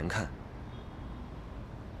向前看，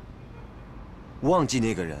忘记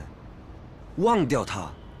那个人，忘掉他，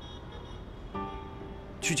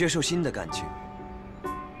去接受新的感情。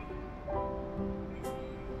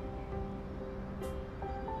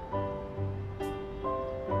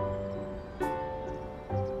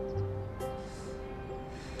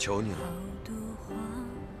求你了。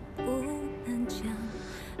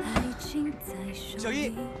小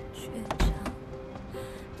易，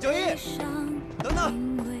小易，等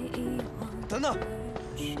等，等等，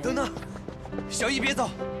等等，小易别走。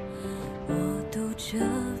我读着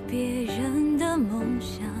别人的梦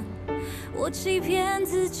想，我欺骗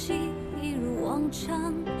自己一如往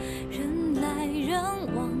常，人来人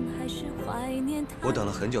往，还是怀念他。我等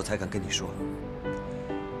了很久才敢跟你说，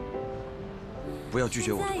不要拒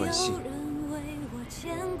绝我的关心。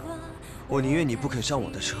我宁愿你不肯上我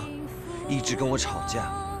的车，一直跟我吵架，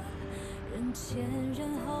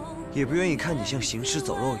也不愿意看你像行尸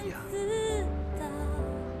走肉一样。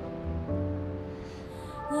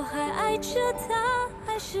我还爱着他，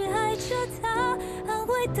还是爱着他，安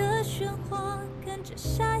慰的喧哗跟着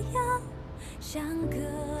沙哑，像个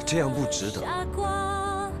这样不值得。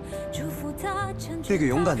祝福他那个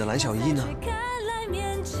勇敢的蓝小一呢？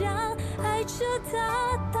爱着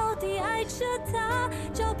他，到底爱着他，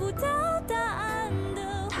找不到答案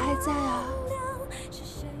的。他还在啊，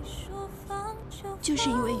就是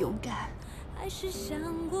因为勇敢，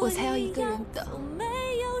我才要一个人等。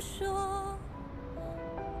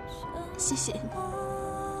谢谢你，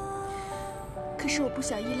可是我不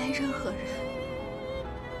想依赖任何人，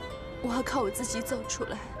我要靠我自己走出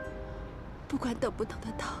来，不管等不等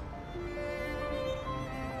得到，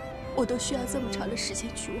我都需要这么长的时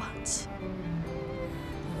间去忘记。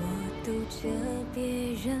我读着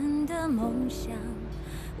别人的梦想，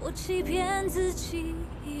我欺骗自己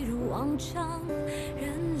一如往常，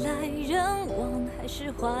人来人往，还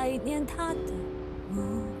是怀念他的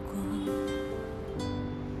目光。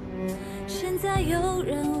现在有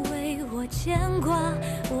人为我牵挂，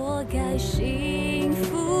我该幸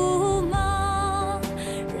福吗？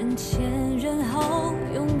人前人后，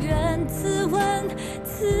永远自问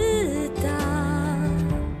自答。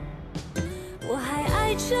我还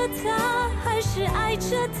爱着他，还是爱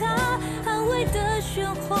着他？安慰的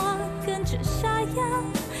喧哗跟着沙哑，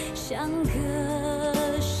像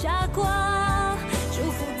个傻瓜。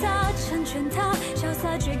祝福他，成全他，潇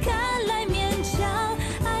洒却看来勉强。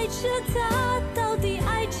爱着他，到底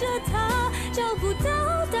爱着他，找不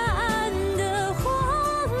到答案的荒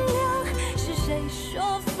凉。是谁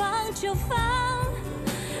说放就放，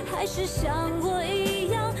还是像我一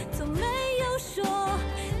样，从没有说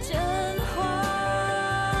真话？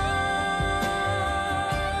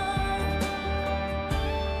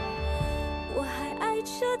我还爱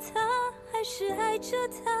着他，还是爱着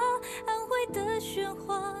他？安慰的喧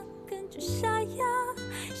哗跟着沙哑，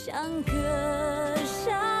像个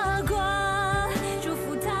傻瓜。祝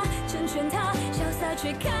福他，成全他，潇洒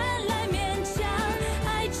却看来勉强。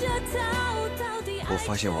爱着他，到底爱着他，我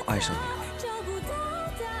发现我爱上你了。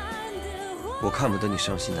我看不得你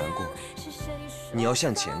伤心难过，你要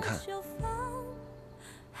向前看，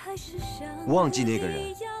忘记那个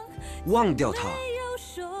人，忘掉他。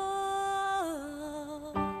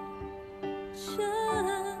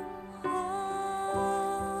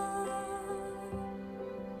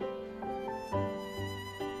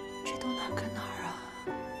这都哪儿跟哪儿啊？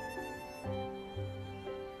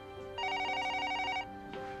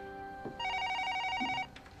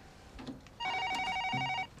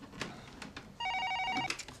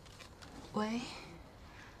喂，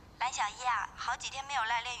蓝小一啊，好几天没有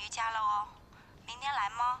来练瑜伽了哦，明天来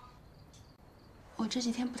吗？我这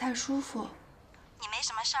几天不太舒服。你没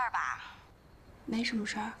什么事儿吧？没什么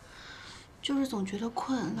事儿，就是总觉得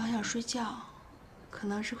困，老想睡觉，可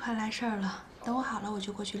能是快来事儿了。等我好了，我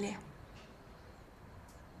就过去练。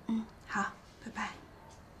嗯，好，拜拜。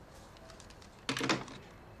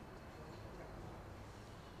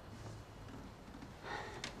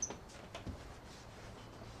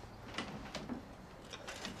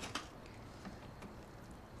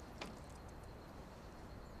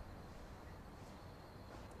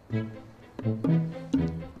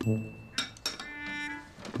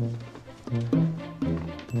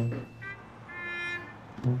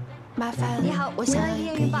麻烦，你好，我想要1一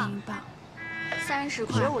根英镑英镑，30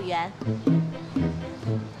块，15元。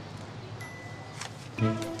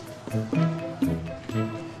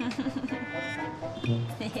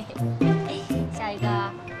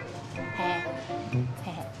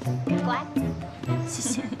谢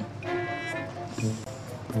谢。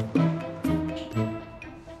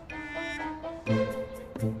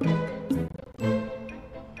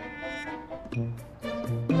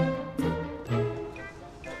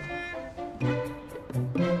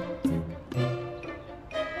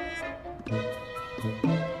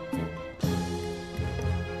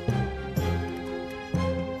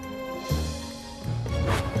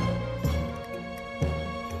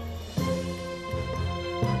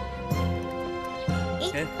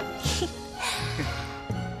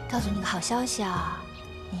告诉你个好消息啊，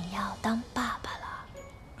你要当爸爸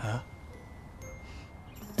了。啊？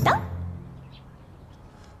当。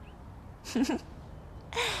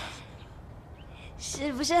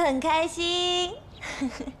是不是很开心？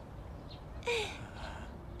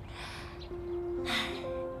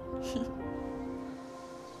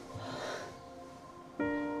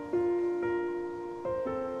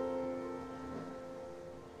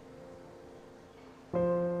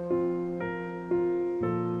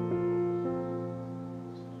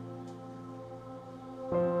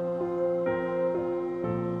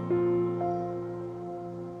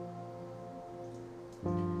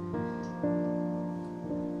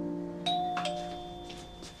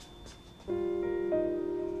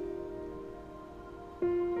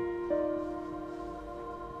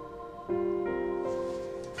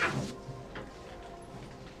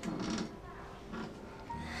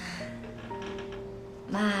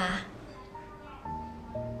妈，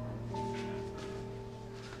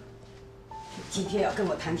今天要跟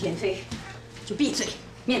我谈田飞，就闭嘴，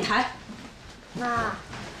免谈。妈，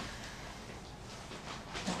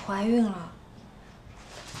我怀孕了。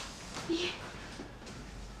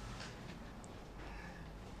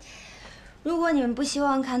如果你们不希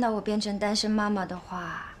望看到我变成单身妈妈的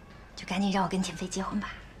话，就赶紧让我跟田飞结婚吧。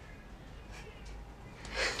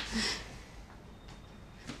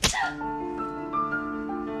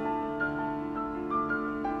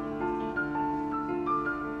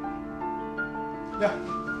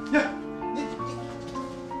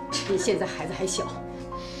趁现在孩子还小，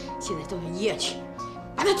现在到医院去，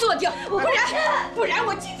把他做掉，不然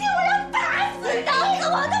我今天我要打死你！一个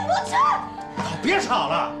我都不去。好，别吵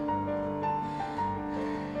了。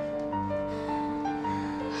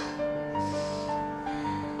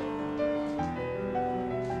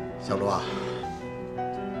小卢啊，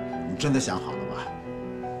你真的想好了吧？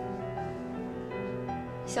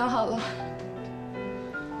想好了。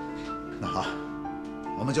那好，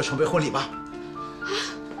我们就筹备婚礼吧。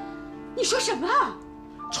你说什么？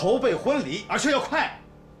筹备婚礼，而且要快。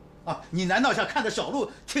啊，你难道想看着小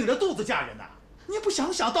璐挺着肚子嫁人呐？你不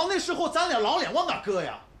想想到那时候咱俩老脸往哪搁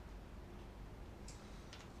呀？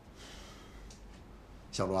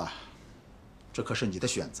小卢啊，这可是你的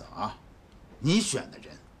选择啊，你选的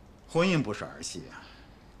人。婚姻不是儿戏啊，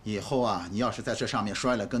以后啊，你要是在这上面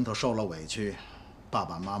摔了跟头、受了委屈，爸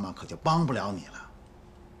爸妈妈可就帮不了你了。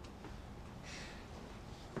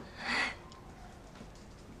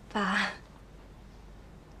爸，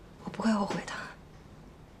我不会后悔的。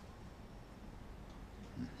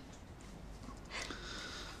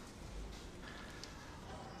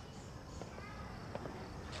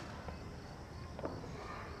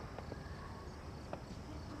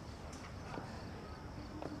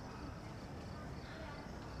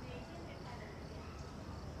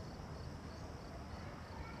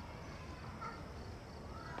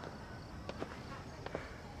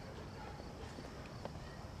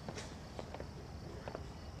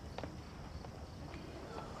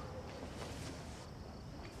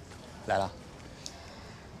来了。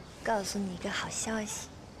告诉你一个好消息，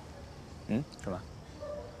什么？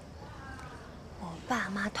我爸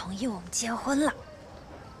妈同意我们结婚了。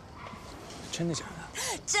真的假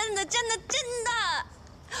的？真的，真的，真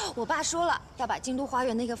的！我爸说了，要把京都花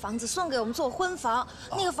园那个房子送给我们做婚房。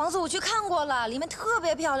那个房子我去看过了，里面特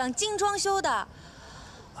别漂亮，精装修的。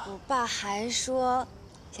我爸还说，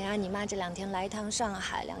想让你妈这2天来一趟上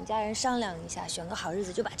海，两家人商量一下，选个好日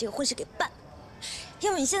子就把这个婚事给办。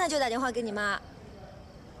要不你现在就打电话给你妈。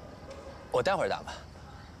我待会儿打吧。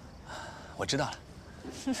我知道了。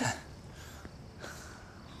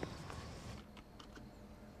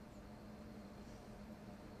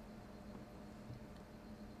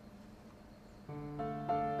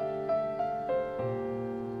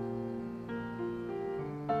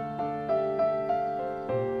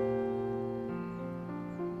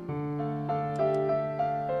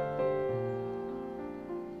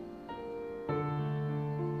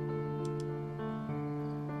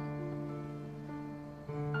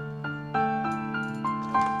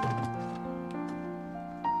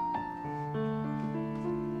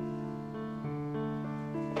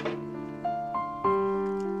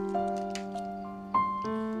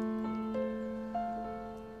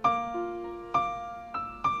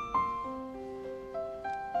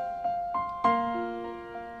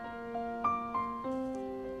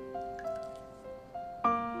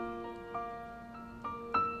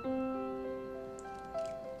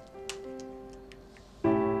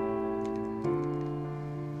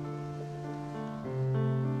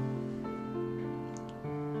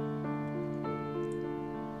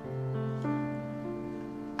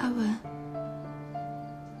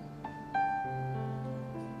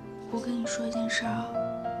我跟你说一件事啊，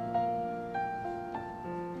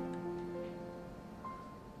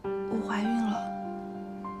我怀孕了，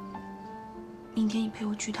明天你陪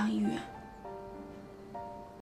我去趟医院。